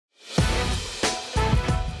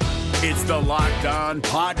It's the Locked On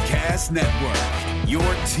Podcast Network, your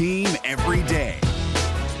team every day.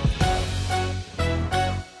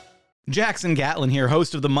 Jackson Gatlin here,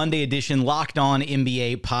 host of the Monday edition Locked On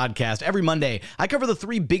NBA podcast. Every Monday, I cover the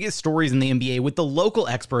three biggest stories in the NBA with the local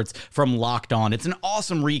experts from Locked On. It's an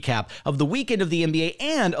awesome recap of the weekend of the NBA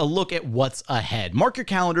and a look at what's ahead. Mark your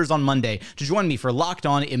calendars on Monday to join me for Locked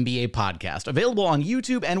On NBA podcast, available on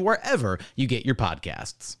YouTube and wherever you get your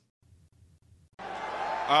podcasts.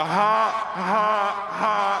 Yeah!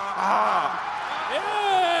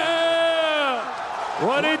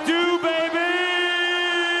 What it do, baby?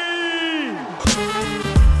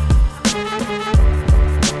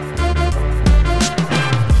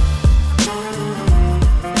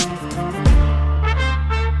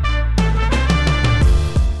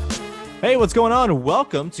 Hey, what's going on?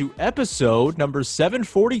 Welcome to episode number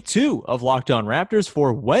 742 of Locked On Raptors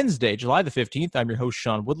for Wednesday, July the 15th. I'm your host,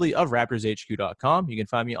 Sean Woodley of RaptorsHQ.com. You can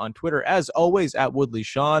find me on Twitter, as always, at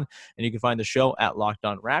WoodleySean, and you can find the show at Locked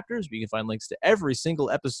On Raptors. You can find links to every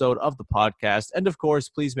single episode of the podcast. And, of course,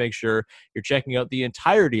 please make sure you're checking out the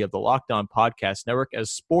entirety of the Locked On Podcast Network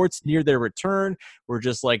as sports near their return. We're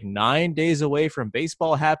just like 9 days away from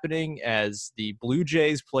baseball happening as the Blue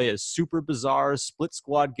Jays play a super bizarre split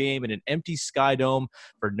squad game in an empty Sky Dome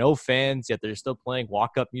for no fans, yet they're still playing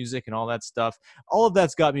walk-up music and all that stuff. All of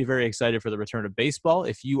that's got me very excited for the return of baseball.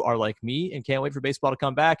 If you are like me and can't wait for baseball to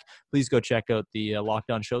come back, please go check out the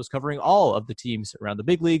Locked On shows covering all of the teams around the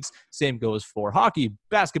big leagues. Same goes for hockey,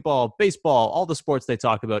 basketball, baseball, all the sports they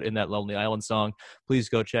talk about in that Lonely Island song. Please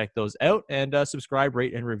go check those out and subscribe,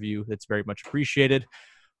 rate, and review. That's very much appreciated.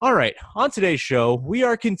 All right, on today's show, we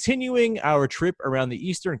are continuing our trip around the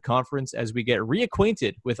Eastern Conference as we get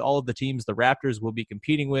reacquainted with all of the teams the Raptors will be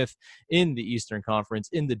competing with in the Eastern Conference,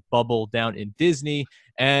 in the bubble down in Disney.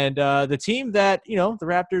 And the team that, the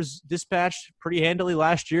Raptors dispatched pretty handily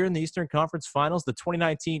last year in the Eastern Conference Finals, the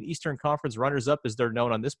 2019 Eastern Conference runners-up, as they're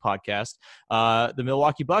known on this podcast, the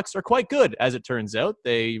Milwaukee Bucks are quite good, as it turns out.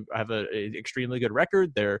 They have an extremely good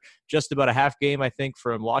record. They're just about a half game, I think,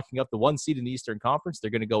 from locking up the one seed in the Eastern Conference. They're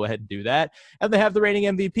going to go ahead and do that. And they have the reigning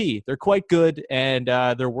MVP. They're quite good, and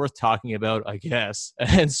they're worth talking about, I guess.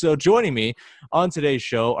 And so joining me on today's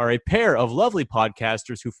show are a pair of lovely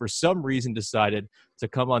podcasters who, for some reason, decided to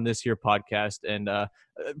come on this here podcast and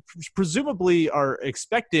presumably are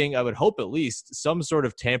expecting, I would hope at least, some sort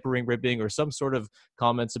of tampering, ribbing, or some sort of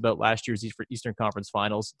comments about last year's Eastern Conference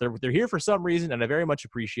Finals. They're here for some reason, and I very much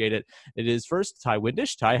appreciate it. It is first Ty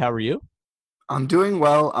Windish. Ty, how are you? I'm doing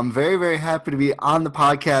well. I'm very, very happy to be on the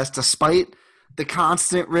podcast despite the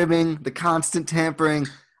constant ribbing, the constant tampering.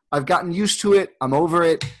 I've gotten used to it. I'm over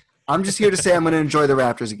it. I'm just here to say I'm going to enjoy the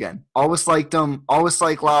Raptors again. Always liked them. Always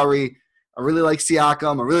like Lowry. I really like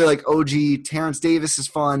Siakam. I really like OG. Terrence Davis is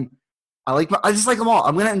fun. I just like them all.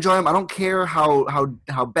 I'm going to enjoy them. I don't care how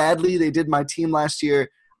badly they did my team last year.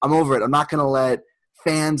 I'm over it. I'm not going to let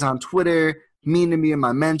fans on Twitter mean to me in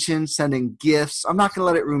my mentions, sending gifts. I'm not going to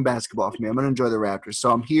let it ruin basketball for me. I'm going to enjoy the Raptors.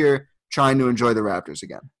 So I'm here trying to enjoy the Raptors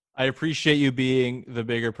again. I appreciate you being the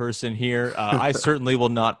bigger person here. I certainly will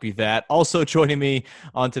not be that. Also joining me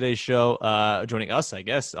on today's show, joining us, I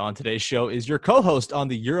guess, on today's show is your co-host on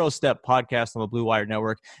the Eurostep podcast on the Blue Wire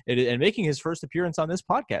Network and making his first appearance on this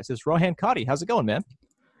podcast. It's Rohan Katti. How's it going, man?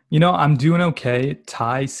 I'm doing okay.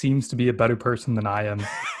 Ty seems to be a better person than I am.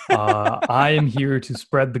 I am here to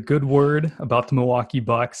spread the good word about the Milwaukee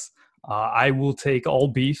Bucks. I will take all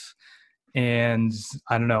beef, and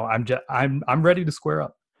I don't know. I'm ready to square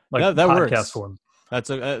up. Like that podcast works. Form.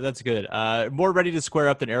 That's good. More ready to square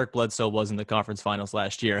up than Eric Bledsoe was in the conference finals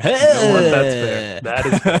last year. You know what? That's fair. That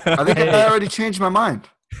is fair. I think I already changed my mind.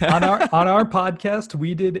 on our podcast,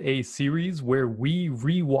 we did a series where we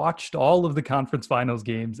rewatched all of the conference finals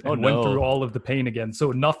games and went through all of the pain again.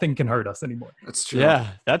 So nothing can hurt us anymore. That's true. Yeah,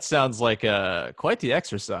 that sounds like quite the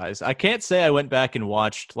exercise. I can't say I went back and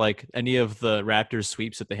watched like any of the Raptors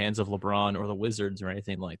sweeps at the hands of LeBron or the Wizards or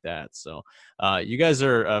anything like that. So you guys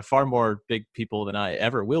are far more big people than I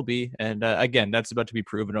ever will be. And again, that's about to be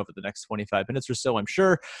proven over the next 25 minutes or so, I'm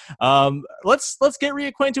sure. Let's get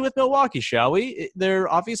reacquainted with Milwaukee, shall we? They're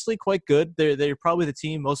obviously quite good. They're probably the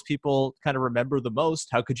team most people kind of remember the most.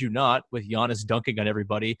 How could you not, with Giannis dunking on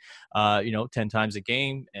everybody, 10 times a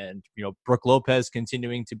game, and Brook Lopez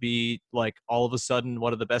continuing to be like all of a sudden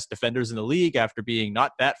one of the best defenders in the league after being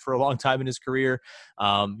not that for a long time in his career.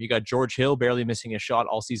 You got George Hill barely missing a shot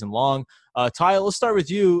all season long. Ty, let's start with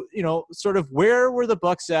you. Sort of where were the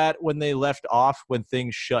Bucks at when they left off when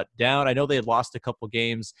things shut down? I know they had lost a couple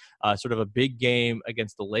games, sort of a big game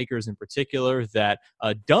against the Lakers in particular that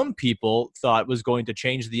dumb people thought was going to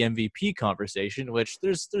change the MVP conversation, which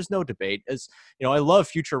there's no debate. As I love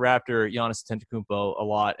future Raptor Giannis Antetokounmpo a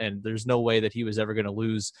lot, and there's no way that he was ever going to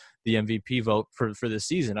lose the MVP vote for this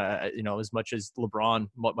season. As much as LeBron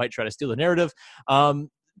might try to steal the narrative.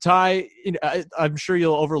 Ty, I'm sure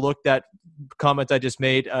you'll overlook that comment I just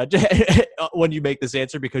made when you make this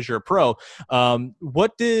answer because you're a pro. Where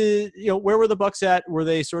were the Bucks at? Were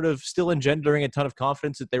they sort of still engendering a ton of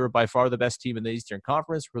confidence that they were by far the best team in the Eastern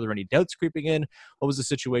Conference? Were there any doubts creeping in? What was the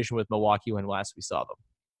situation with Milwaukee when last we saw them?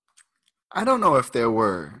 I don't know if there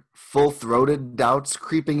were full-throated doubts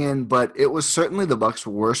creeping in, but it was certainly the Bucks'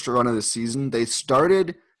 worst run of the season. They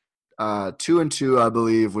started 2-2, I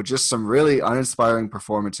believe, with just some really uninspiring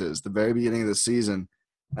performances the very beginning of the season.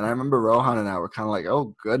 And I remember Rohan and I were kind of like,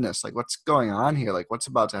 oh, goodness, like what's going on here? Like what's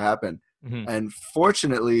about to happen? Mm-hmm. And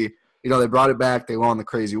fortunately, they brought it back. They went on the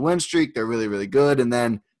crazy win streak. They're really, really good. And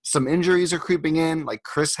then some injuries are creeping in. Like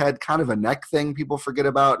Chris had kind of a neck thing people forget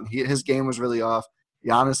about, and his game was really off.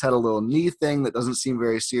 Giannis had a little knee thing that doesn't seem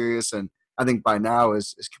very serious, and I think by now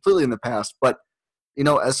is completely in the past. But,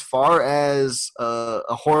 as far as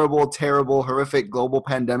a horrible, terrible, horrific global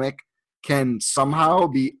pandemic can somehow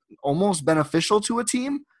be almost beneficial to a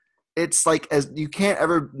team, it's like as you can't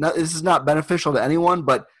ever – this is not beneficial to anyone,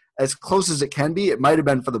 but as close as it can be, it might have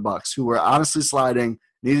been for the Bucks, who were honestly sliding,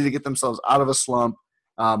 needed to get themselves out of a slump.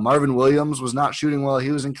 Marvin Williams was not shooting well. He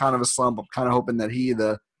was in kind of a slump. I'm kind of hoping that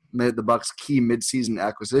the Bucks' key midseason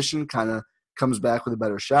acquisition kind of comes back with a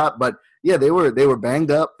better shot. But yeah, they were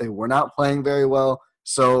banged up. They were not playing very well.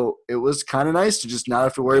 So it was kind of nice to just not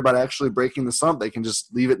have to worry about actually breaking the slump. They can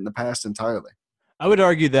just leave it in the past entirely. I would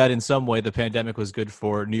argue that in some way the pandemic was good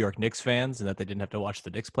for New York Knicks fans and that they didn't have to watch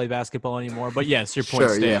the Knicks play basketball anymore. But yes, your point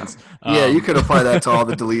stands. Yeah, you could apply that to all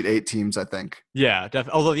the Delete 8 teams, I think. Yeah,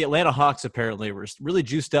 definitely. Although the Atlanta Hawks apparently were really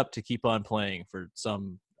juiced up to keep on playing for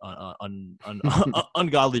some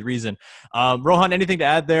ungodly reason. Rohan, anything to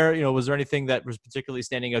add there? Was there anything that was particularly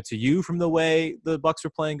standing out to you from the way the Bucks were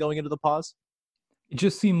playing going into the pause? It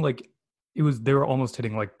just seemed like they were almost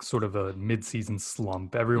hitting like sort of a mid-season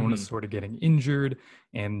slump. Everyone was sort of getting injured,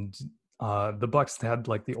 and the Bucks had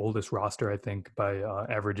like the oldest roster, I think, by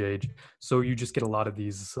average age. So you just get a lot of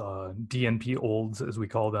these DNP olds, as we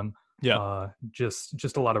call them. Yeah.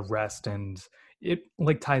 Just a lot of rest, and it,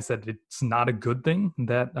 like Ty said, it's not a good thing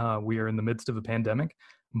that we are in the midst of a pandemic,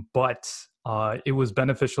 but it was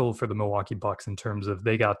beneficial for the Milwaukee Bucks in terms of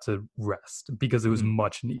they got to rest because it was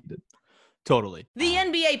much needed. Totally. The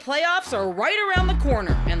NBA playoffs are right around the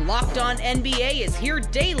corner, and Locked On NBA is here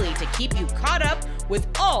daily to keep you caught up with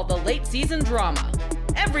all the late season drama.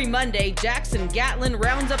 Every Monday, Jackson Gatlin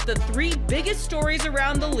rounds up the 3 biggest stories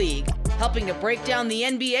around the league, helping to break down the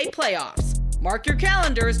NBA playoffs. Mark your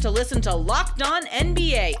calendars to listen to Locked On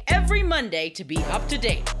NBA every Monday to be up to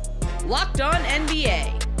date. Locked On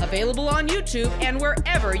NBA, available on YouTube and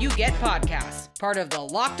wherever you get podcasts. Part of the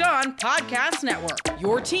Locked On Podcast Network,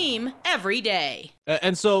 your team every day.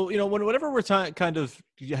 And so, whenever we're kind of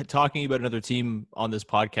talking about another team on this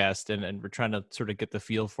podcast and we're trying to sort of get the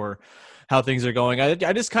feel for how things are going,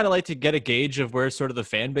 I just kind of like to get a gauge of where sort of the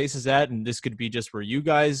fan base is at. And this could be just where you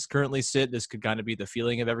guys currently sit. This could kind of be the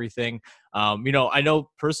feeling of everything. I know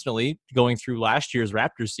personally going through last year's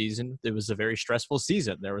Raptors season, it was a very stressful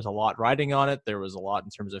season. There was a lot riding on it. There was a lot in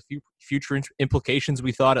terms of future implications,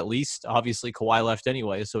 we thought, at least. Obviously, Kawhi left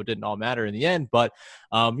anyway, so it didn't all matter in the end. But,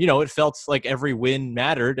 it felt like every win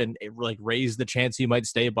mattered and it like raised the chance he might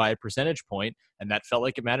stay by a percentage point, and that felt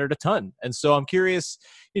like it mattered a ton. And so I'm curious,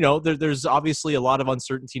 there's obviously a lot of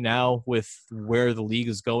uncertainty now with where the league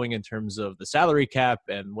is going in terms of the salary cap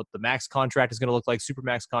and what the max contract is going to look like,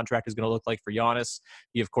 supermax contract is going to look like for Giannis.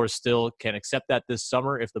 He, of course, still can accept that this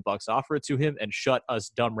summer if the Bucks offer it to him and shut us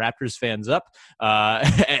dumb Raptors fans up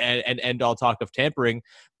and end all talk of tampering.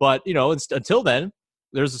 But, until then,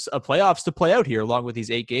 there's a playoffs to play out here, along with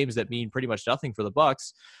these 8 games that mean pretty much nothing for the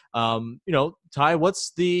Bucks. Ty,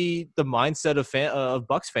 what's the mindset of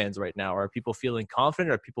Bucks fans right now? Are people feeling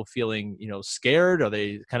confident? Are people feeling, scared? Are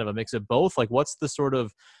they kind of a mix of both? Like, what's the sort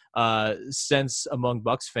of sense among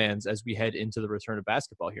Bucks fans as we head into the return of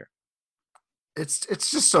basketball here? It's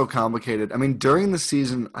just so complicated. I mean, during the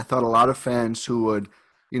season, I thought a lot of fans who would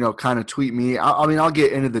kind of tweet me. I'll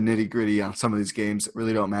get into the nitty gritty on some of these games that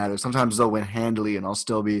really don't matter. Sometimes they'll win handily and I'll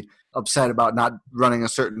still be upset about not running a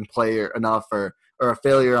certain player enough or a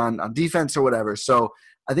failure on defense or whatever. So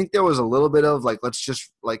I think there was a little bit of like, let's just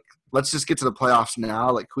like let's just get to the playoffs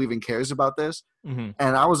now. Like, who even cares about this? Mm-hmm.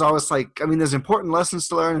 And I was always like, I mean, there's important lessons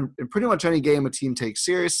to learn in pretty much any game a team takes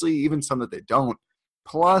seriously, even some that they don't.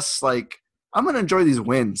 Plus, like, I'm going to enjoy these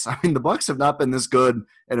wins. I mean, the Bucks have not been this good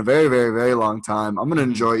in a very, very, very long time. I'm going to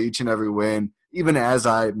enjoy each and every win, even as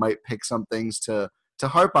I might pick some things to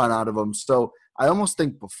harp on out of them. So I almost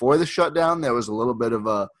think before the shutdown, there was a little bit of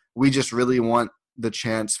a, we just really want the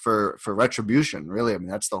chance for retribution. Really, I mean,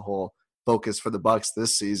 that's the whole focus for the Bucks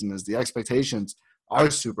this season. Is the expectations are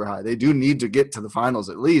super high. They do need to get to the finals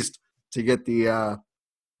at least to get the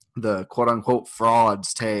quote unquote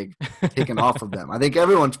frauds tag taken off of them. I think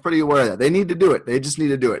everyone's pretty aware of that. They need to do it. They just need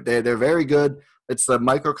to do it. They're very good. It's the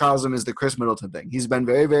microcosm is the Chris Middleton thing. He's been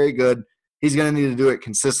very, very good. He's going to need to do it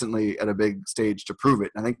consistently at a big stage to prove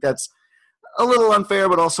it. And I think that's a little unfair,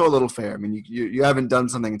 but also a little fair. I mean, you haven't done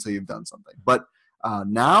something until you've done something. But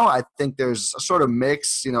now I think there's a sort of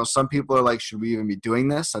mix. You know, some people are like, should we even be doing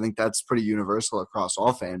this? I think that's pretty universal across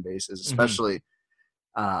all fan bases, especially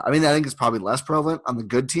I mean, I think it's probably less prevalent on the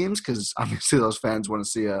good teams because obviously those fans want to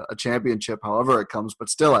see a championship however it comes. But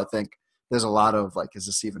still, I think there's a lot of like, is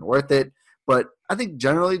this even worth it? But I think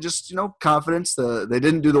generally just, you know, confidence. They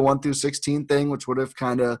didn't do the 1 through 16 thing, which would have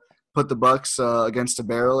kind of put the Bucks against a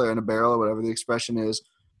barrel or in a barrel or whatever the expression is.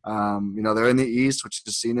 You know, they're in the East, which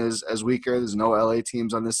is seen as weaker. There's no LA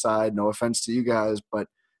teams on this side. No offense to you guys, but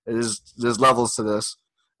there's levels to this.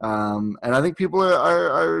 And I think people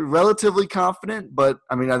are relatively confident, but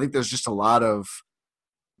I mean, I think there's just a lot of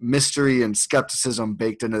mystery and skepticism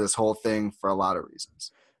baked into this whole thing for a lot of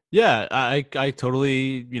reasons. Yeah, I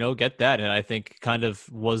totally, get that. And I think kind of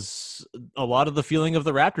was a lot of the feeling of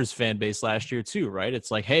the Raptors fan base last year too, right?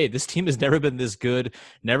 It's like, hey, this team has never been this good,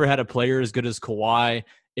 never had a player as good as Kawhi.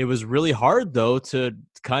 It was really hard, though, to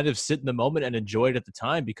kind of sit in the moment and enjoy it at the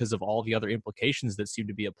time because of all the other implications that seem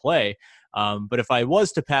to be at play. But if I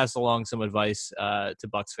was to pass along some advice to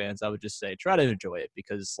Bucks fans, I would just say try to enjoy it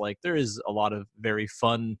because, like, there is a lot of very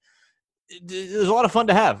fun. There's a lot of fun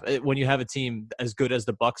to have when you have a team as good as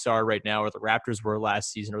the Bucks are right now, or the Raptors were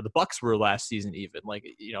last season, or the Bucks were last season even. Like,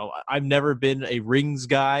 I've never been a rings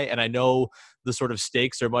guy, and I know the sort of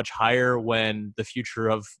stakes are much higher when the future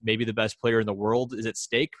of maybe the best player in the world is at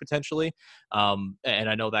stake potentially. And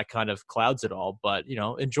I know that kind of clouds it all, but,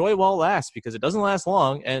 enjoy while it lasts because it doesn't last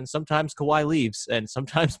long. And sometimes Kawhi leaves and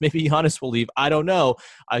sometimes maybe Giannis will leave. I don't know.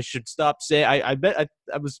 I should stop saying, I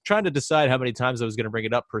was trying to decide how many times I was going to bring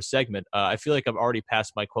it up per segment. I feel like I've already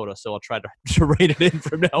passed my quota, so I'll try to rein it in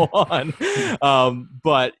from now on.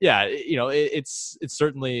 But yeah, it's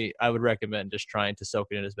certainly, I would recommend just trying to soak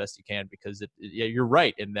it in as best you can because you're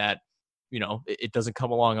right in that, it doesn't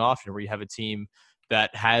come along often where you have a team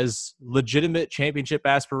that has legitimate championship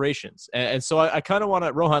aspirations. And so I kind of want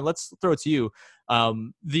to, Rohan, let's throw it to you.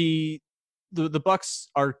 The Bucks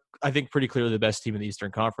are, I think, pretty clearly the best team in the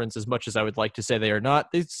Eastern Conference. As much as I would like to say they are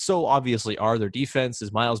not, they so obviously are. Their defense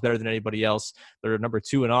is miles better than anybody else. They're number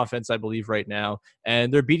 2 in offense, I believe, right now.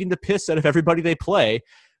 And they're beating the piss out of everybody they play.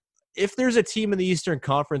 If there's a team in the Eastern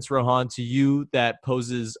Conference, Rohan, to you that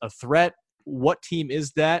poses a threat, what team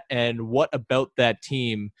is that? And what about that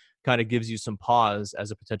team kind of gives you some pause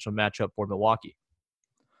as a potential matchup for Milwaukee?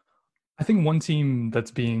 I think one team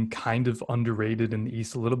that's being kind of underrated in the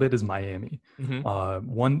East a little bit is Miami. Mm-hmm.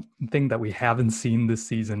 One thing that we haven't seen this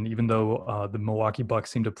season, even though the Milwaukee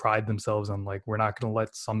Bucks seem to pride themselves on, like, we're not going to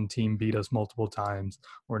let some team beat us multiple times,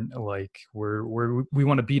 or like we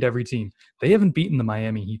want to beat every team. They haven't beaten the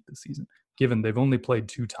Miami Heat this season. Given they've only played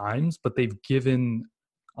 2 times, but they've given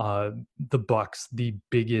the Bucks the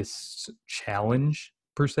biggest challenge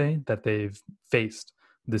per se that they've faced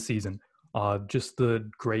this season. Just the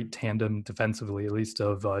great tandem defensively, at least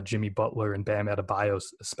of Jimmy Butler and Bam Adebayo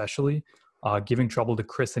especially, giving trouble to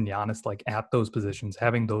Chris and Giannis, like, at those positions,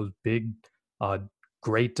 having those big,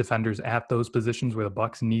 great defenders at those positions where the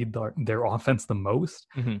Bucks need their offense the most.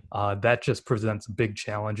 Mm-hmm. That just presents a big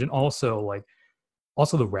challenge. And also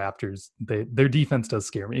the Raptors, their defense does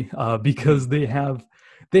scare me because they have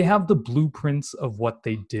the blueprints of what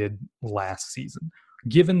they did last season.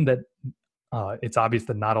 Given that it's obvious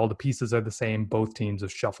that not all the pieces are the same, both teams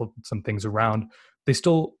have shuffled some things around. They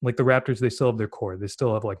still, like the Raptors, they still have their core. They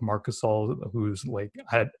still have, like, Marc Gasol, who's, like,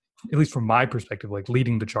 at least from my perspective, like,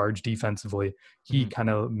 leading the charge defensively. He kind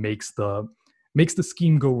of makes the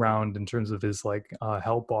scheme go round in terms of his, like,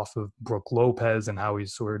 help off of Brook Lopez and how he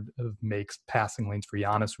sort of makes passing lanes for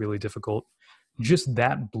Giannis really difficult. Just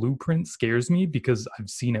that blueprint scares me because I've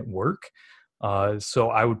seen it work.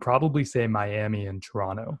 So I would probably say Miami and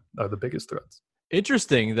Toronto are the biggest threats.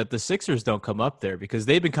 Interesting that the Sixers don't come up there because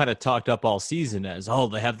they've been kind of talked up all season as, oh,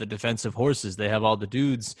 they have the defensive horses. They have all the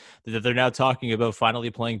dudes that they're now talking about finally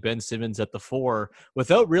playing Ben Simmons at the 4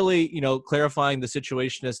 without really, clarifying the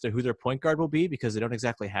situation as to who their point guard will be because they don't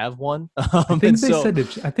exactly have one. I think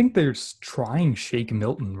I think they're trying Shake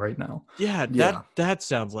Milton right now. Yeah, that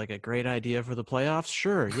sounds like a great idea for the playoffs.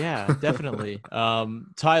 Sure. Yeah, definitely.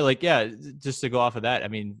 Ty, just to go off of that, I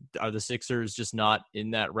mean, are the Sixers just not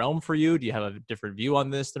in that realm for you? Do you have a different view on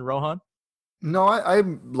this than Rohan? No, I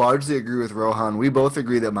largely agree with Rohan. We both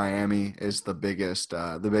agree that Miami is the biggest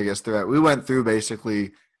threat. We went through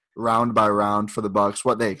basically round by round for the Bucks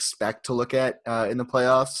what they expect to look at in the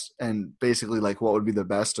playoffs, and basically like what would be the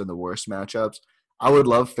best and the worst matchups. I would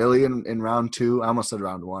love Philly in round 2. I almost said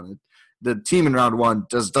round 1. The team in round 1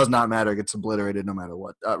 does not matter; it gets obliterated no matter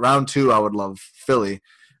what. Round 2, I would love Philly,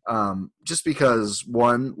 just because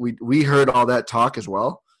one, we heard all that talk as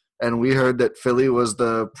well. And we heard that Philly was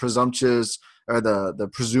the presumptuous or the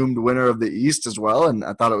presumed winner of the East as well. And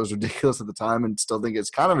I thought it was ridiculous at the time and still think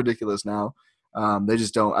it's kind of ridiculous now. They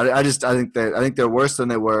just don't. I think they're worse than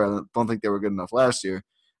they were. I don't think they were good enough last year.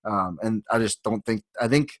 And I just don't think – I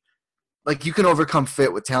think like you can overcome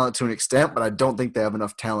fit with talent to an extent, but I don't think they have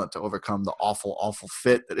enough talent to overcome the awful, awful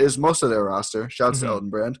fit that is most of their roster. Shouts to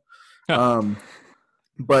Elton Brand.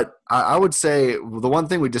 But I would say the one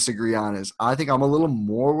thing we disagree on is I think I'm a little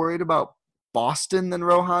more worried about Boston than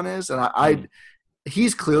Rohan is. And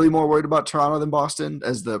he's clearly more worried about Toronto than Boston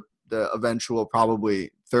as the eventual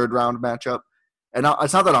probably third round matchup. And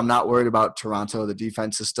it's not that I'm not worried about Toronto. The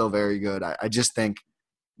defense is still very good. I just think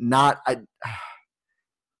I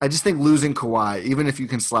just think losing Kawhi, even if you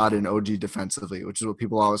can slot in OG defensively, which is what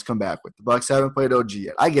people always come back with. The Bucks haven't played OG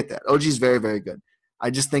yet. I get that. OG is very, very good.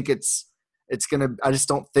 I just think I just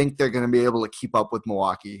don't think they're gonna be able to keep up with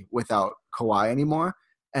Milwaukee without Kawhi anymore.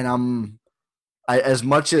 And as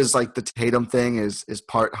much as like the Tatum thing is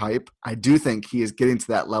part hype, I do think he is getting to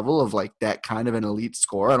that level of like that kind of an elite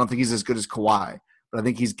scorer. I don't think he's as good as Kawhi, but I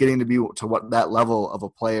think he's getting to be to what that level of a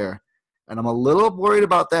player. And I'm a little worried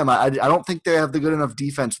about them. I don't think they have the good enough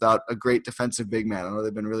defense without a great defensive big man. I know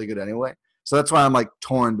they've been really good anyway. So that's why I'm like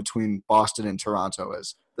torn between Boston and Toronto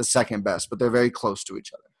as the second best, but they're very close to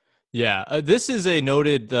each other. Yeah, this is a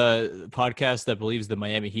noted podcast that believes the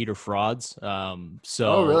Miami Heat are frauds. Oh,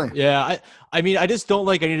 really? Yeah, I mean, I just don't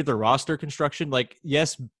like any of the roster construction. Like,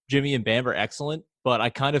 yes, Jimmy and Bam are excellent, but I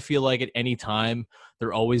kind of feel like at any time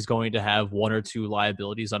they're always going to have one or two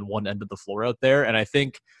liabilities on one end of the floor out there. And I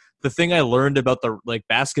think the thing I learned about the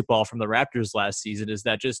basketball from the Raptors last season is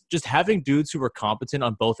that just having dudes who are competent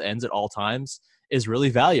on both ends at all times is really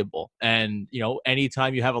valuable. And,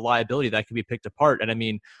 anytime you have a liability that can be picked apart. And I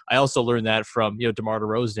mean, I also learned that from, DeMar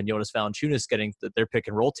DeRozan and Jonas Valanciunas getting their pick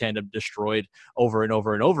and roll tandem destroyed over and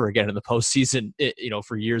over and over again in the postseason,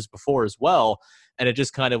 for years before as well. And it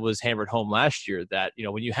just kind of was hammered home last year that,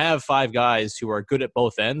 when you have 5 guys who are good at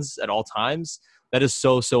both ends at all times, that is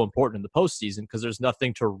so, so important in the postseason because there's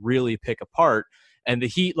nothing to really pick apart. And the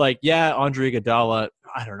Heat, Andre Iguodala,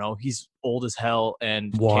 I don't know, he's old as hell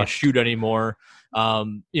and can't shoot anymore.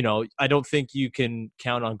 I don't think you can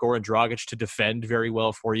count on Goran Dragic to defend very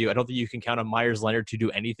well for you. I don't think you can count on Myers Leonard to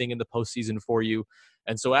do anything in the postseason for you.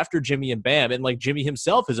 And so after Jimmy and Bam, and Jimmy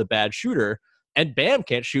himself is a bad shooter, and Bam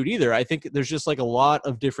can't shoot either. I think there's just a lot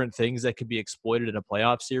of different things that could be exploited in a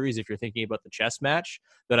playoff series if you're thinking about the chess match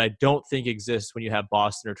that I don't think exists when you have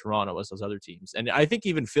Boston or Toronto as those other teams. And I think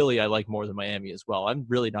even Philly I like more than Miami as well. I'm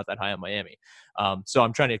really not that high on Miami. So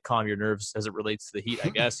I'm trying to calm your nerves as it relates to the Heat, I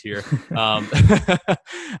guess, here.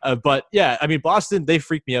 But yeah, I mean, Boston, they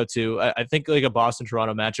freak me out too. I think a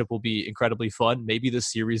Boston-Toronto matchup will be incredibly fun. Maybe the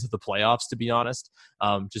series of the playoffs, to be honest,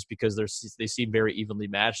 just because they seem very evenly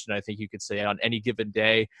matched. And I think you could say on any given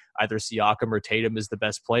day, either Siakam or Tatum is the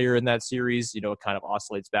best player in that series. It kind of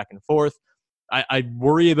oscillates back and forth. I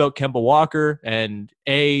worry about Kemba Walker and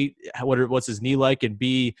A, what's his knee like, and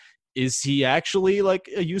B, is he actually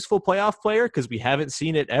a useful playoff player? Because we haven't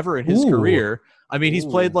seen it ever in his career. I mean, he's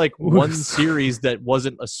played one series that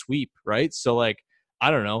wasn't a sweep, right? So I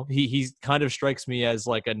don't know. He kind of strikes me as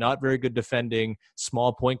a not very good defending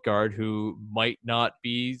small point guard who might not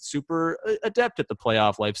be super adept at the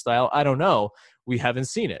playoff lifestyle. I don't know. We haven't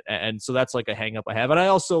seen it. And so that's a hang up I have. And I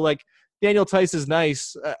also Daniel Tice is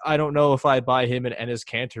nice. I don't know if I buy him and Enes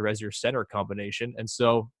Kanter as your center combination. And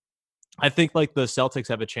so I think like the Celtics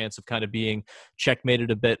have a chance of kind of being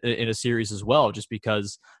checkmated a bit in a series as well, just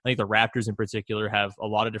because I think the Raptors in particular have a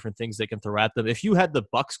lot of different things they can throw at them. If you had the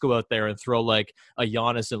Bucks go out there and throw like a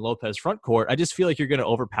Giannis and Lopez front court, I just feel like you're going to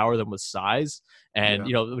overpower them with size. And,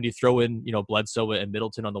 when you throw in, Bledsoe and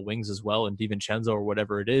Middleton on the wings as well, and DiVincenzo or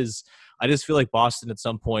whatever it is, I just feel like Boston at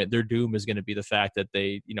some point, their doom is going to be the fact that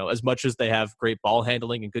they, as much as they have great ball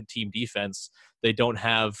handling and good team defense, they don't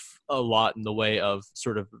have a lot in the way of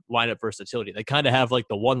sort of lineup versatility. They kind of have like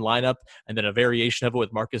the one lineup and then a variation of it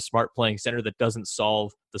with Marcus Smart playing center that doesn't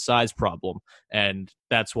solve the size problem. And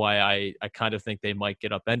that's why I kind of think they might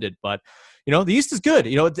get upended. But, the East is good.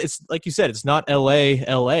 It's like you said, it's not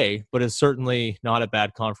LA, but it's certainly not a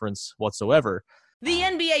bad conference whatsoever. The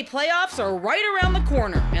NBA playoffs are right around the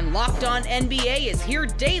corner, and Locked On NBA is here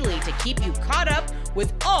daily to keep you caught up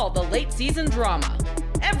with all the late season drama.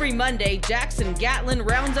 Every Monday, Jackson Gatlin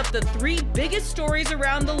rounds up the 3 biggest stories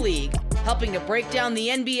around the league, helping to break down the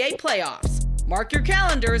NBA playoffs. Mark your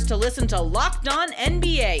calendars to listen to Locked On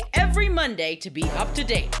NBA every Monday to be up to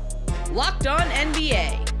date. Locked On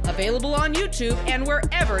NBA, available on YouTube and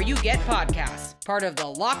wherever you get podcasts. Part of the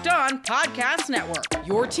Locked On Podcast Network,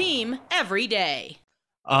 your team every day.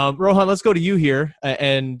 Rohan, let's go to you here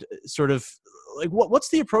and sort of like what's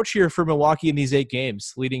the approach here for Milwaukee in these 8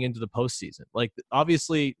 games leading into the postseason? Like,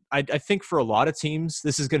 obviously, I think for a lot of teams,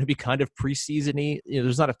 this is going to be kind of preseason-y.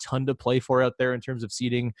 There's not a ton to play for out there in terms of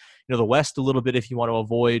seeding. The West a little bit if you want to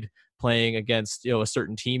avoid playing against a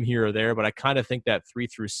certain team here or there, but I kind of think that 3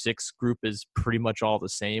 through 6 group is pretty much all the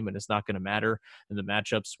same, and it's not going to matter, and the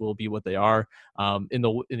matchups will be what they are. In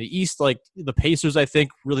the East, like the Pacers, I think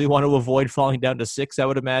really want to avoid falling down to 6. I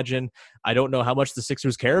would imagine. I don't know how much the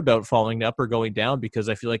Sixers care about falling up or going down, because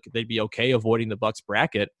I feel like they'd be okay avoiding the Bucks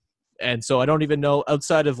bracket. And so I don't even know,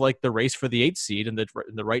 outside of like the race for the 8th seed and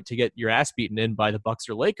the right to get your ass beaten in by the Bucks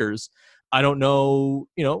or Lakers, I don't know,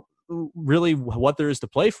 really what there is to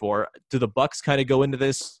play for. Do the Bucks kind of go into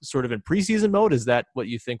this sort of in preseason mode? Is that what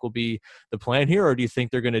you think will be the plan here? Or do you think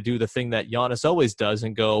they're going to do the thing that Giannis always does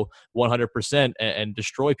and go 100% and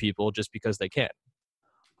destroy people just because they can?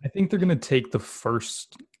 I think they're going to take the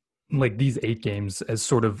first, like these 8 games as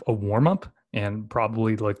sort of a warm up, and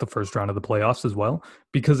probably like the first round of the playoffs as well,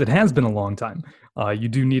 because it has been a long time. You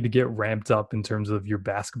do need to get ramped up in terms of your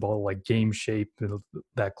basketball, like game shape,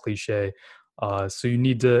 that cliche. So you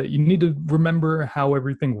need to remember how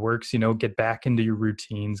everything works, get back into your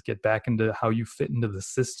routines, get back into how you fit into the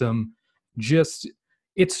system. You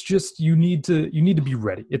need to be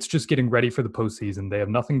ready. It's just getting ready for the postseason. They have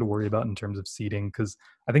nothing to worry about in terms of seeding, because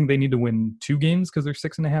I think they need to win 2 games because they're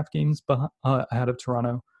 6.5 games ahead of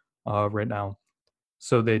Toronto right now.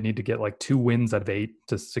 So they need to get like 2 wins out of 8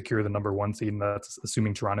 to secure the number 1 seed. And that's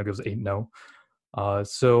assuming Toronto goes 8-0.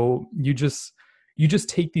 So you just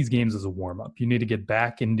take these games as a warm-up. You need to get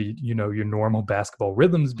back into, your normal basketball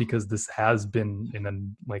rhythms, because this has been in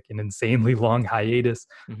an insanely long hiatus.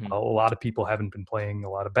 Mm-hmm. A lot of people haven't been playing a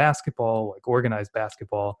lot of basketball, like organized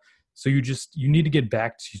basketball. So you need to get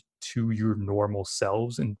back to your normal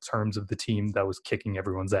selves in terms of the team that was kicking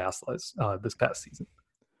everyone's ass this past season.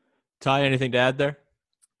 Ty, anything to add there?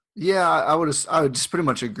 Yeah, I would just pretty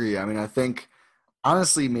much agree. I mean, I think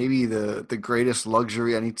honestly, maybe the greatest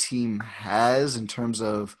luxury any team has in terms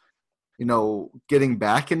of, getting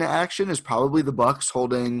back into action is probably the Bucks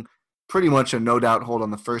holding pretty much a no doubt hold on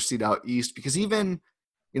the first seed out East, because even,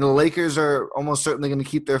 the Lakers are almost certainly going to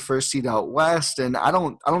keep their first seed out West. And I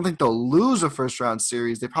don't think they'll lose a first round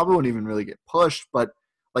series. They probably won't even really get pushed, but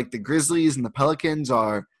like the Grizzlies and the Pelicans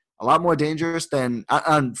are a lot more dangerous than,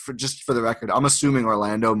 just for the record, I'm assuming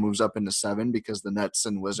Orlando moves up into 7 because the Nets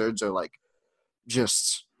and Wizards are like,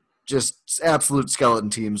 just absolute skeleton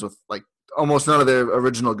teams with like almost none of their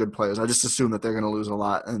original good players. I just assume that they're going to lose a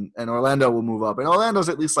lot, and Orlando will move up. And Orlando's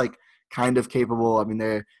at least like kind of capable. I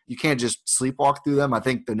mean, you can't just sleepwalk through them. I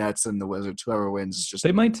think the Nets and the Wizards, whoever wins, is just,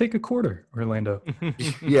 they might take a quarter. Orlando,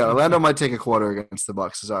 yeah, Orlando might take a quarter against the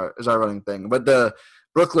Bucks is our running thing, but the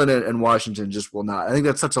Brooklyn and Washington just will not. I think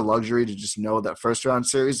that's such a luxury to just know that first round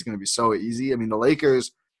series is going to be so easy. I mean, the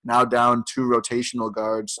Lakers, now down 2 rotational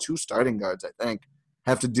guards, 2 starting guards, I think,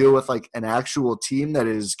 have to deal with like an actual team that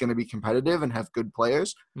is going to be competitive and have good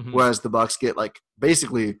players, whereas the Bucks get like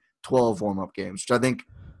basically 12 warm-up games, which I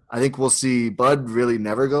think we'll see. Bud really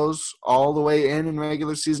never goes all the way in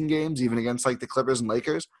regular season games, even against like the Clippers and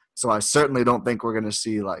Lakers. So I certainly don't think we're going to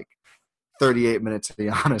see like 38 minutes of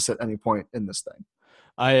Giannis at any point in this thing.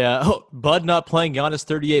 Bud not playing Giannis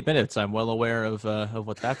 38 minutes. I'm well aware of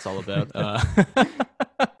what that's all about.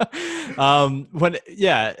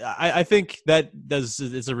 I think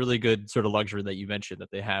it's a really good sort of luxury that you mentioned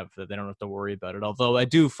that they have, that they don't have to worry about it. Although I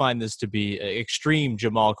do find this to be extreme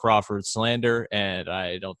Jamal Crawford slander, and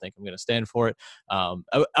I don't think I'm going to stand for it.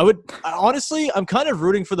 Honestly, I'm kind of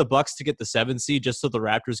rooting for the Bucks to get the 7 seed just so the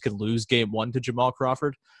Raptors can lose game 1 to Jamal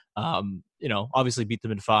Crawford. Obviously beat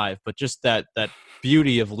them in 5, but just that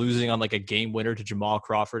beauty of losing on like a game winner to Jamal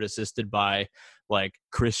Crawford, assisted by like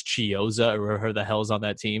Chris Chiozza or whoever the hell's on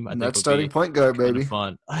that team. I think that's starting point guard, baby.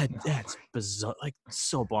 Fun. That's bizarre, like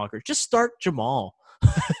so bonkers. Just start Jamal.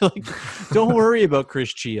 Like, don't worry about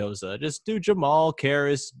Chris Chiozza. Just do Jamal,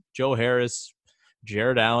 Karras, Joe Harris,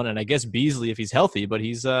 Jared Allen, and I guess Beasley if he's healthy, but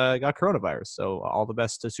he's got coronavirus. So all the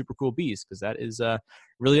best to Super Cool Bees, because that is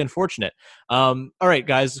really unfortunate. All right,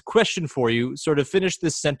 guys, question for you. Sort of finish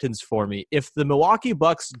this sentence for me. If the Milwaukee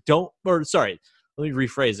Bucks let me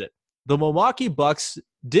rephrase it. The Milwaukee Bucks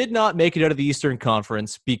did not make it out of the Eastern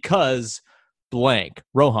Conference because blank.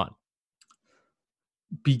 Rohan.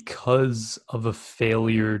 Because of a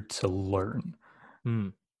failure to learn.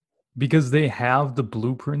 Because they have the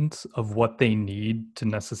blueprint of what they need to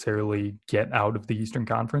necessarily get out of the Eastern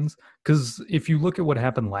Conference. Because if you look at what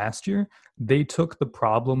happened last year, they took the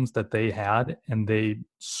problems that they had and they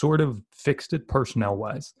sort of fixed it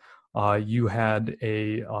personnel-wise. You had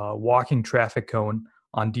a walking traffic cone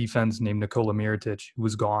on defense named Nikola Mirotic, who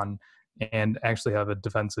was gone, and actually have a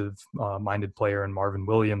defensive-minded player in Marvin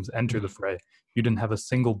Williams enter the fray. You didn't have a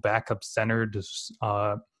single backup center to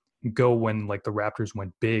go when like the Raptors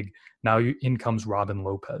went big. Now in comes Robin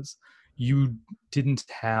Lopez. You didn't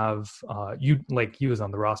have he was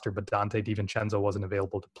on the roster, but Dante DiVincenzo wasn't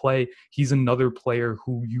available to play. He's another player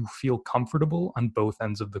who you feel comfortable on both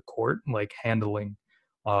ends of the court, like handling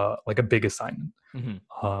like a big assignment.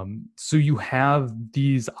 So you have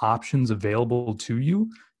these options available to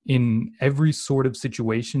you in every sort of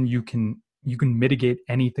situation. You can mitigate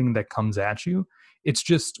anything that comes at you. It's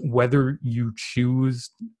just whether you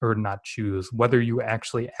choose or not choose, whether you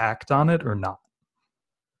actually act on it or not.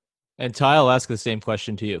 And Ty, I'll ask the same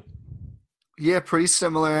question to you. Yeah, pretty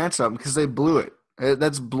similar answer, because they blew it.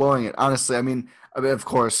 That's blowing it, honestly. I mean, of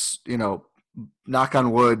course, knock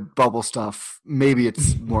on wood, bubble stuff. Maybe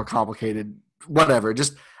it's more complicated. Whatever.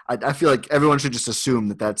 Just I feel like everyone should just assume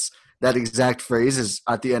that exact phrase is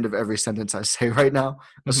at the end of every sentence I say right now,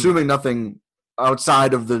 assuming nothing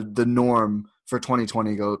outside of the norm for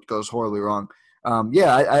 2020 goes horribly wrong.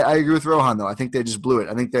 I agree with Rohan, though. I think they just blew it.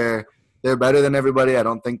 I think they're better than everybody. I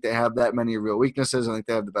don't think they have that many real weaknesses. I think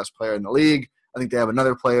they have the best player in the league. I think they have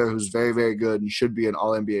another player who's very, very good and should be an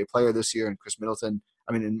All-NBA player this year, and Chris Middleton.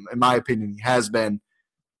 I mean, in my opinion, he has been.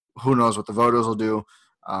 Who knows what the voters will do.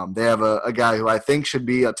 They have a guy who I think should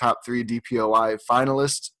be a top 3 DPOY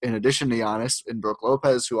finalist, in addition to Giannis, in Brook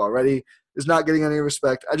Lopez, who already is not getting any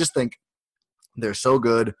respect. I just think they're so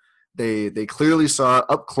good. They clearly saw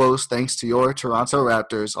up close, thanks to your Toronto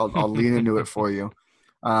Raptors. I'll lean into it for you.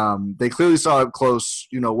 They clearly saw up close,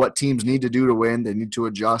 what teams need to do to win. They need to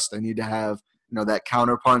adjust. They need to have, that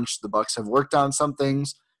counterpunch. The Bucks have worked on some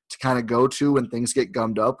things to kind of go to when things get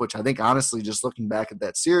gummed up, which I think, honestly, just looking back at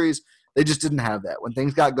that series, they just didn't have that. When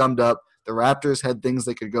things got gummed up, the Raptors had things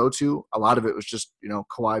they could go to. A lot of it was just,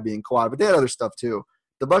 Kawhi being Kawhi, but they had other stuff too.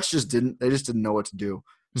 The Bucks just didn't. They just didn't know what to do.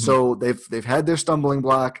 So they've had their stumbling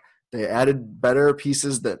block. They added better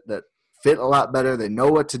pieces that fit a lot better. They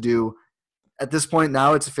know what to do. At this point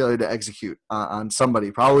now, it's a failure to execute on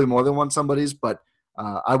somebody, probably more than one somebody's, but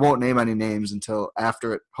I won't name any names until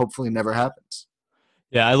after it hopefully never happens.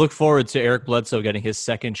 Yeah, I look forward to Eric Bledsoe getting his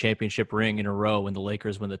second championship ring in a row when the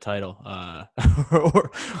Lakers win the title,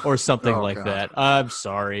 or something like that. I'm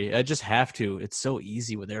sorry. I just have to. It's so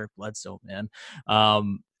easy with Eric Bledsoe, man.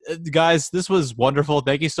 Guys, this was wonderful.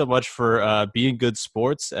 Thank you so much for being good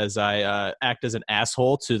sports as I act as an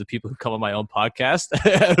asshole to the people who come on my own podcast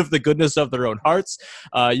out of the goodness of their own hearts.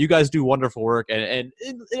 You guys do wonderful work, and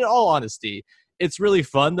in all honesty, it's really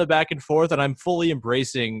fun, the back and forth, and I'm fully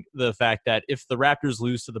embracing the fact that if the Raptors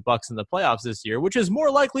lose to the Bucks in the playoffs this year, which is more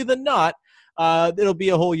likely than not, it'll be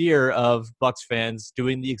a whole year of Bucks fans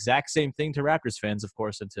doing the exact same thing to Raptors fans, of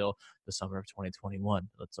course, until the summer of 2021.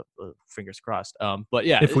 Let's fingers crossed. But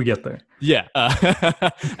yeah, if we get there, yeah,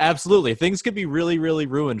 absolutely. Things could be really, really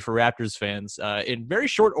ruined for Raptors fans in very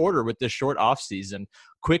short order with this short off season.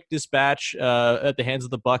 Quick dispatch at the hands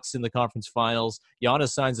of the Bucks in the conference finals. Giannis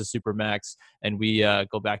signs a supermax, and we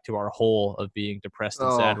go back to our hole of being depressed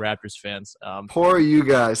and sad Raptors fans. Poor you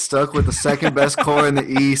guys, stuck with the second best core in the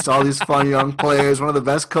East. All these fun young players, one of the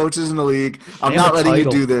best coaches in the league. I'm not letting you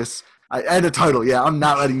do this. And a title. Yeah, I'm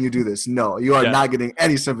not letting you do this. No, you are not getting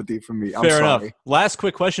any sympathy from me. I'm Fair sorry. enough. Last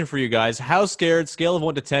quick question for you guys. How scared, scale of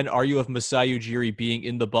 1 to 10, are you of Masai Ujiri being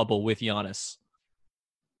in the bubble with Giannis?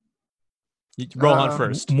 Rohan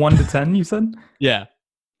first. 1 to 10, you said? Yeah.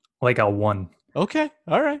 Like a 1. Okay.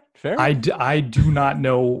 All right. Fair. I do not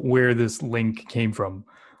know where this link came from.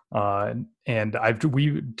 And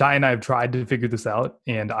Ty and I have tried to figure this out,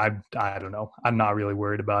 and I don't know. I'm not really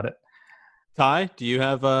worried about it. Ty, do you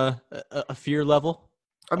have a fear level?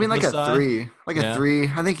 I mean, like Masai? a 3. A 3.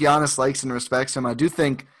 I think Giannis likes and respects him. I do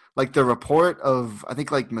think, like, the report of, I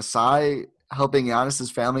think, like, Masai helping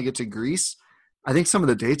Giannis's family get to Greece, I think some of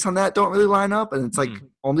the dates on that don't really line up, and it's, like,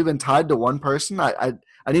 only been tied to one person. I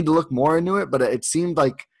need to look more into it, but it seemed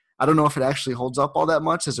like, I don't know if it actually holds up all that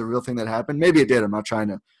much as a real thing that happened. Maybe it did. I'm not trying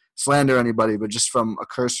to slander anybody, but just from a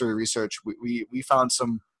cursory research, we found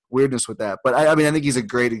some weirdness with that. But I mean, I think he's a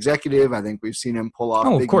great executive. I think we've seen him pull off.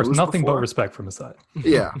 Of course, moves nothing before. but respect from his side.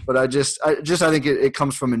 Yeah, but I think it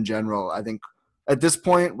comes from in general. I think at this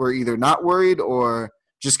point we're either not worried or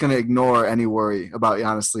just going to ignore any worry about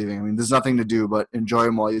Giannis leaving. I mean, there's nothing to do but enjoy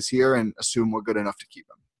him while he's here and assume we're good enough to keep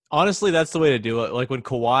him. Honestly, that's the way to do it. Like when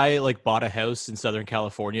Kawhi bought a house in Southern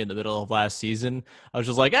California in the middle of last season, I was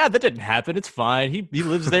just like, that didn't happen. It's fine. He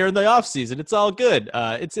lives there in the off season. It's all good.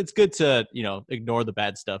 It's good to, ignore the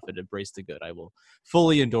bad stuff and embrace the good. I will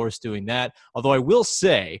fully endorse doing that. Although I will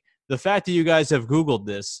say the fact that you guys have Googled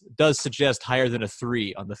this does suggest higher than a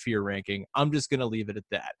 3 on the fear ranking. I'm just going to leave it at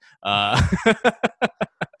that.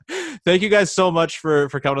 Thank you guys so much for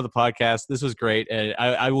coming to the podcast. This was great. And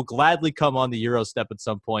I will gladly come on the Euro step at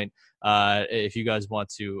some point if you guys want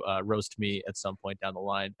to roast me at some point down the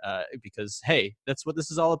line because, hey, that's what this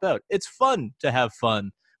is all about. It's fun to have fun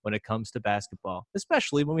when it comes to basketball,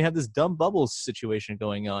 especially when we have this dumb bubbles situation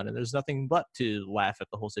going on and there's nothing but to laugh at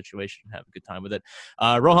the whole situation and have a good time with it.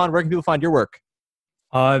 Rohan, where can people find your work?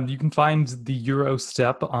 You can find the Euro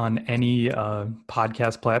Step on any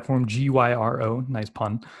podcast platform, GYRO, nice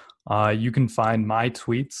pun. You can find my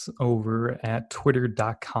tweets over at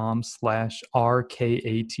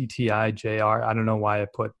twitter.com/RKATTIJR. I don't know why I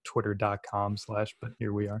put twitter.com/ but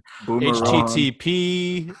here we are. Boomer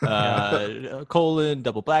HTTP ;/.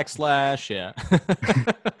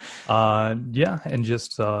 Yeah, and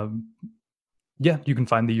just you can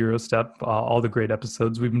find the Euro Step, all the great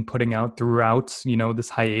episodes we've been putting out throughout,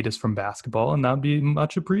 this hiatus from basketball, and that'd be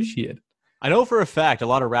much appreciated. I know for a fact a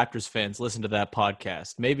lot of Raptors fans listen to that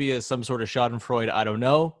podcast. Maybe as some sort of Schadenfreude, I don't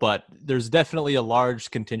know, but there's definitely a large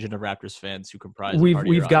contingent of Raptors fans who comprise.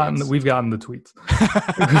 We've gotten the tweets.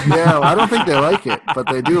 Yeah, well, I don't think they like it, but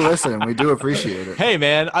they do listen, and we do appreciate it. Hey,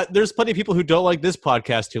 man, there's plenty of people who don't like this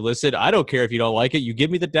podcast who listen. I don't care if you don't like it. You give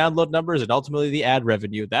me the download numbers and ultimately the ad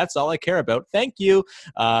revenue. That's all I care about. Thank you.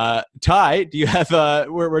 Ty, do you have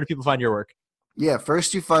where do people find your work? Yeah,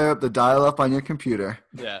 first you fire up the dial-up on your computer.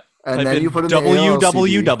 Yeah. And then you put in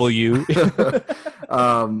www.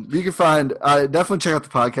 You can find definitely check out the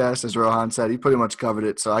podcast. As Rohan said, he pretty much covered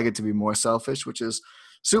it, so I get to be more selfish, which is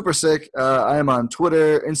super sick. I am on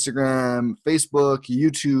Twitter, Instagram, Facebook,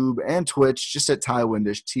 YouTube, and Twitch, just at Ty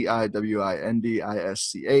Windish,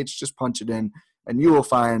 TIWINDISCH. Just punch it in, and you will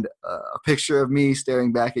find a picture of me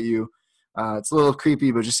staring back at you. It's a little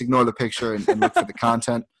creepy, but just ignore the picture and look for the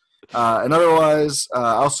content. And otherwise,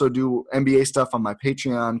 I also do NBA stuff on my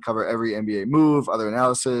Patreon, cover every NBA move, other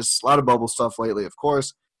analysis, a lot of bubble stuff lately, of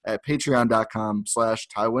course, at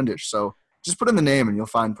patreon.com/Ty Windish. So just put in the name and you'll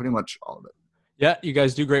find pretty much all of it. Yeah, you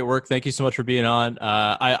guys do great work. Thank you so much for being on.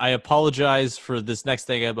 I apologize for this next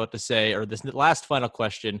thing I'm about to say, or this last final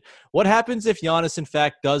question. What happens if Giannis, in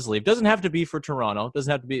fact, does leave? Doesn't have to be for Toronto. Doesn't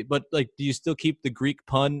have to be, but do you still keep the Greek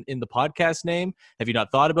pun in the podcast name? Have you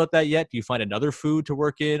not thought about that yet? Do you find another food to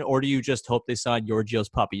work in, or do you just hope they sign Georgios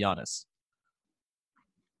Papagiannis?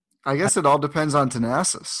 I guess it all depends on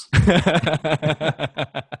Thanasis.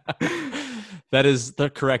 That is the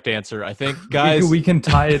correct answer, I think, guys. We can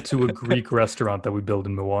tie it to a Greek restaurant that we build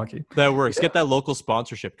in Milwaukee. That works. Get that local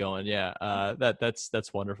sponsorship going. Yeah,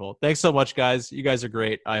 that's wonderful. Thanks so much, guys. You guys are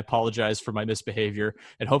great. I apologize for my misbehavior,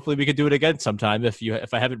 and hopefully we could do it again sometime if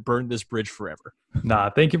I haven't burned this bridge forever. Nah,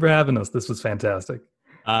 thank you for having us. This was fantastic.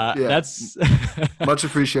 That's much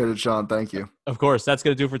appreciated, Sean. Thank you. Of course, that's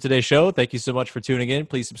going to do it for today's show. Thank you so much for tuning in.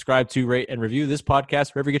 Please subscribe to, rate, and review this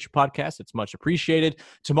podcast wherever you get your podcast. It's much appreciated.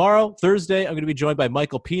 Tomorrow, Thursday, I'm going to be joined by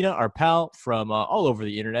Michael Pina, our pal from all over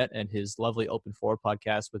the internet, and his lovely Open Four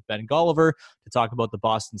podcast with Ben Golliver to talk about the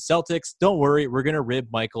Boston Celtics. Don't worry, we're going to rib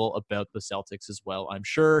Michael about the Celtics as well, I'm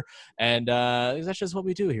sure. And that's just what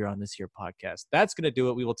we do here on this here podcast. That's going to do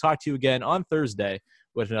it. We will talk to you again on Thursday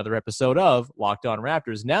with another episode of Locked On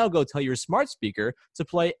Raptors. Now go tell your smart speaker to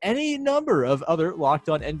play any number of other Locked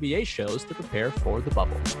On NBA shows to prepare for the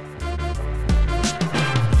bubble.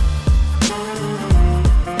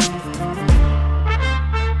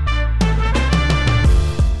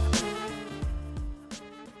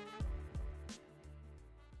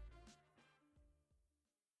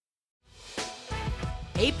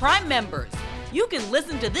 Hey, Prime members, you can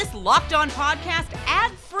listen to this Locked On podcast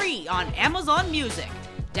ad-free on Amazon Music.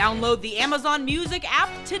 Download the Amazon Music app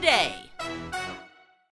today.